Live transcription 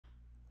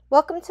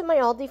Welcome to my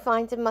Aldi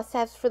Finds and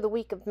must-haves for the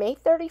week of May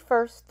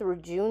 31st through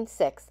June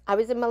 6th. I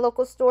was in my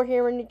local store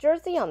here in New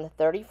Jersey on the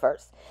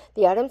 31st.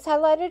 The items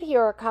highlighted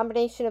here are a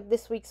combination of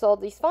this week's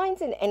Aldi Finds,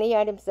 and any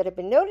items that have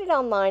been noted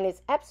online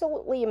is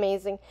absolutely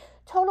amazing,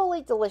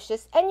 totally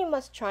delicious, and you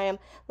must try them.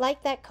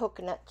 Like that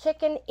coconut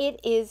chicken, it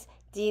is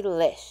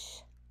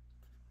delish.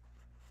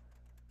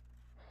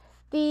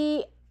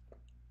 The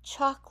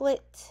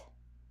chocolate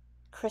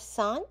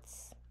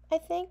croissants, I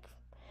think,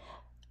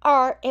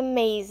 are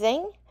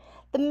amazing.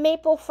 The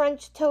maple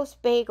French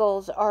toast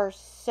bagels are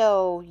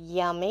so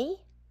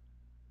yummy.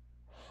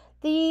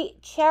 The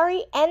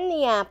cherry and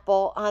the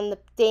apple on the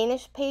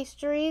Danish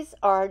pastries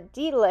are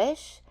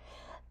delish.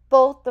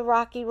 Both the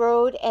Rocky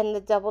Road and the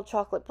double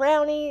chocolate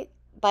brownie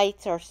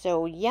bites are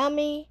so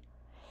yummy.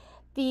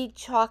 The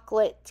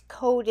chocolate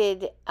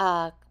coated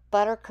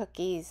butter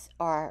cookies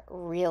are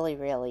really,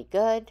 really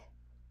good.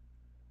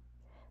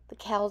 The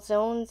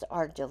calzones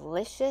are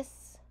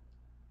delicious.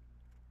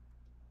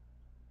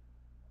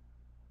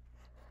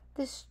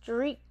 The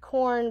street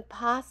corn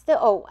pasta.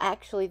 Oh,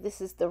 actually,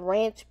 this is the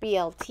ranch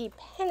BLT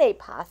penne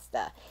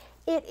pasta.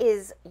 It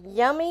is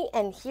yummy,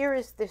 and here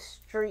is the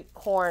street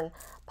corn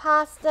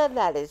pasta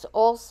that is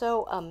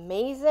also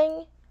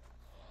amazing.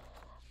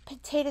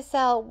 Potato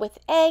salad with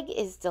egg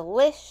is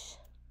delish.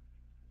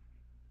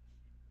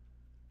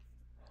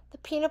 The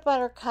peanut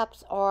butter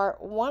cups are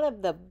one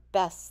of the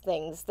best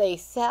things they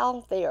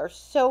sell. They are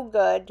so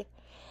good.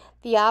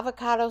 The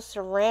avocado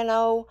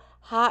serrano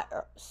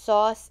hot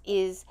sauce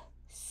is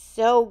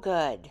so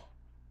good.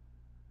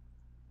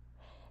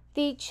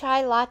 The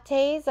chai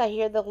lattes, I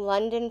hear the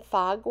London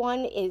Fog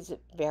one is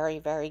very,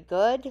 very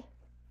good.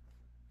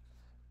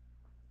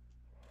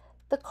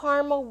 The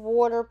caramel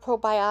water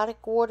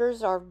probiotic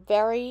waters are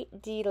very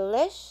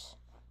delish.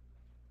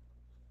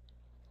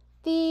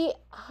 The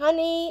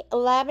honey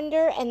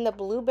lavender and the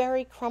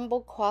blueberry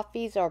crumble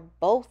coffees are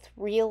both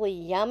really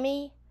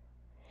yummy.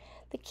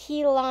 The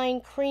key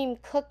lime cream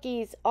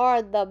cookies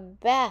are the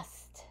best.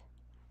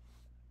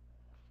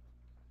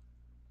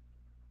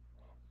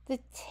 The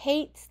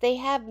Tates, they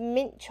have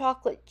mint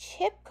chocolate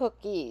chip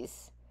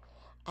cookies.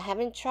 I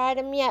haven't tried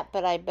them yet,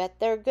 but I bet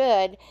they're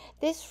good.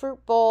 This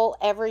fruit bowl,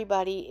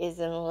 everybody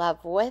is in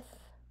love with.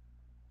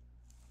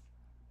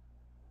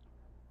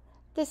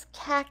 This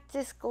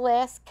cactus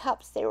glass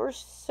cups, they were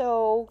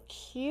so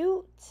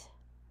cute.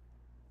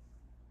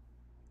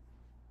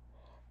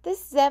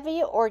 This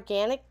Zevia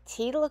organic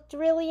tea looked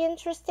really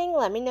interesting.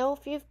 Let me know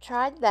if you've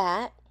tried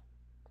that.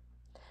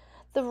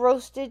 The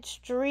roasted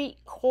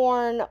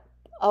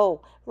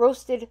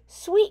roasted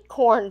sweet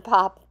corn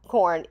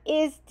popcorn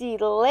is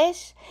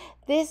delish.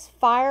 This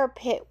fire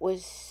pit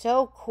was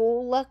so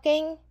cool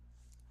looking.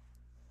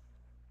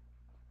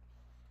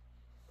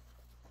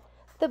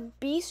 The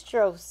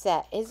bistro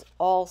set is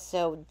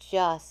also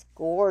just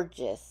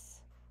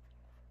gorgeous.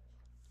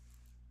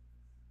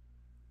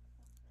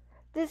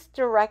 This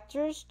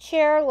director's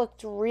chair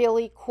looked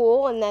really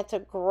cool, and that's a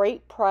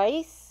great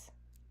price.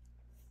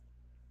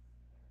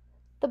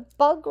 The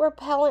bug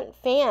repellent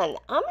fan,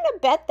 I'm going to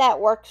bet that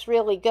works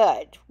really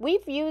good.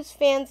 We've used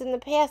fans in the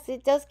past.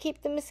 It does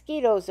keep the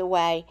mosquitoes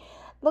away.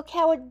 Look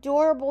how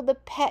adorable the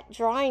pet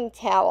drying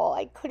towel.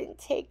 I couldn't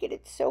take it.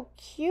 It's so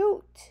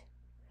cute.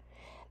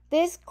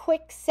 This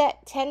quick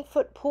set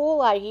 10-foot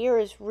pool I hear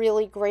is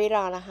really great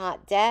on a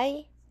hot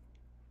day.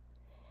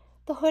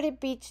 The hooded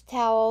beach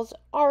towels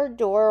are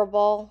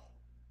adorable.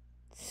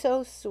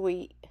 So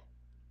sweet.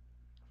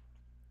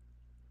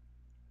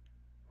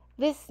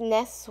 This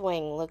nest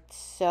swing looked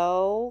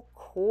so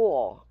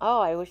cool.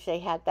 Oh, I wish I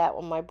had that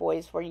when my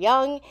boys were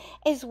young,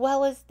 as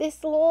well as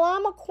this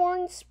llama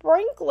corn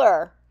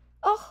sprinkler.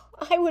 Oh,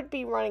 I would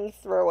be running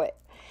through it.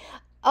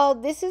 Oh,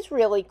 this is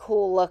really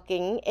cool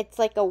looking. It's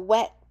like a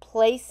wet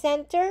play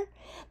center.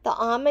 The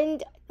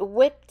almond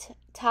whipped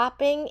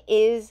topping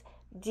is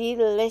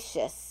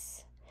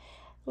delicious.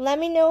 Let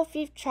me know if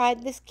you've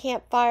tried this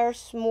campfire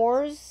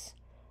s'mores.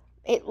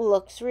 It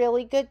looks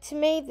really good to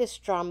me. The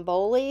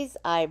strombolis,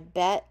 I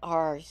bet,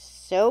 are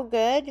so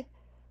good.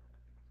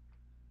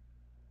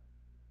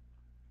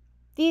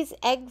 These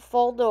egg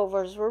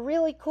foldovers were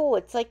really cool.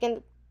 It's like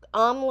an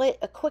omelet,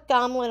 a quick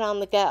omelet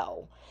on the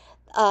go.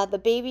 The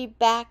baby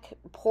back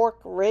pork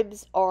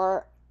ribs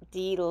are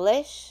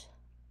delish.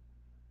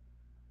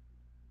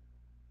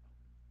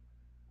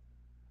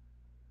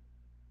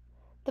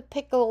 The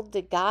pickle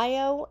de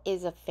gallo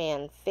is a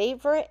fan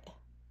favorite.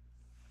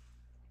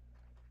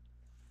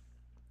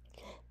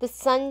 The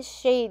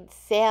sunshade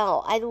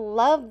sale, I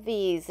love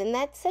these, and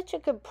that's such a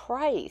good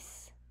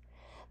price.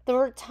 The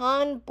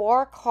rattan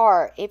bar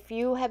cart, if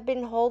you have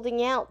been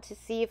holding out to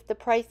see if the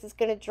price is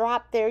going to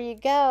drop, there you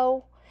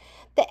go.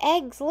 The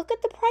eggs, look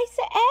at the price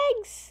of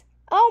eggs.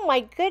 Oh my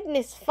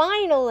goodness,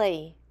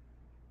 finally.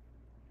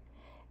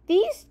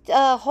 These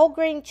whole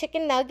grain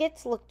chicken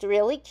nuggets looked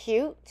really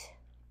cute.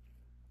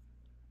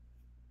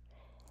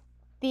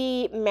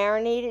 The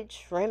marinated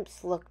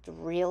shrimps looked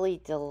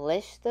really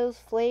delish, those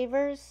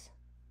flavors.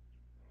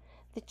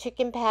 The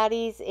chicken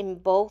patties in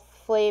both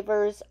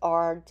flavors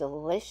are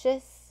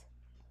delicious.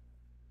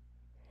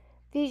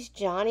 These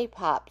Johnny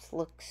Pops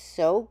look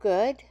so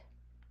good.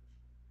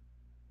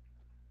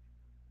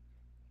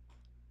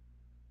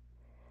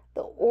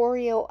 The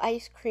Oreo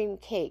ice cream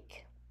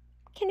cake.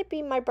 Can it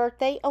be my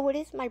birthday? Oh, it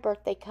is my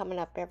birthday coming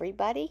up,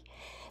 everybody.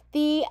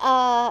 The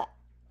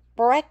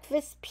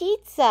breakfast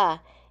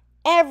pizza.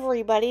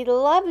 Everybody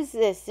loves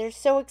this. They're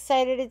so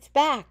excited it's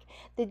back.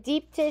 The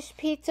deep dish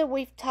pizza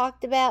we've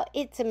talked about.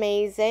 It's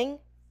amazing.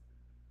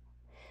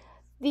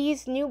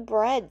 These new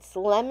breads,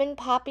 lemon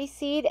poppy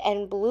seed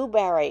and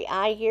blueberry.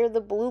 I hear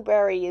the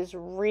blueberry is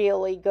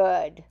really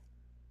good.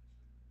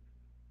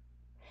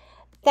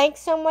 Thanks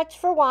so much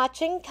for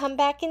watching. Come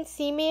back and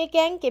see me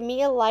again. Give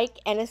me a like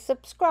and a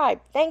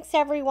subscribe. Thanks,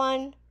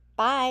 everyone.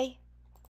 Bye.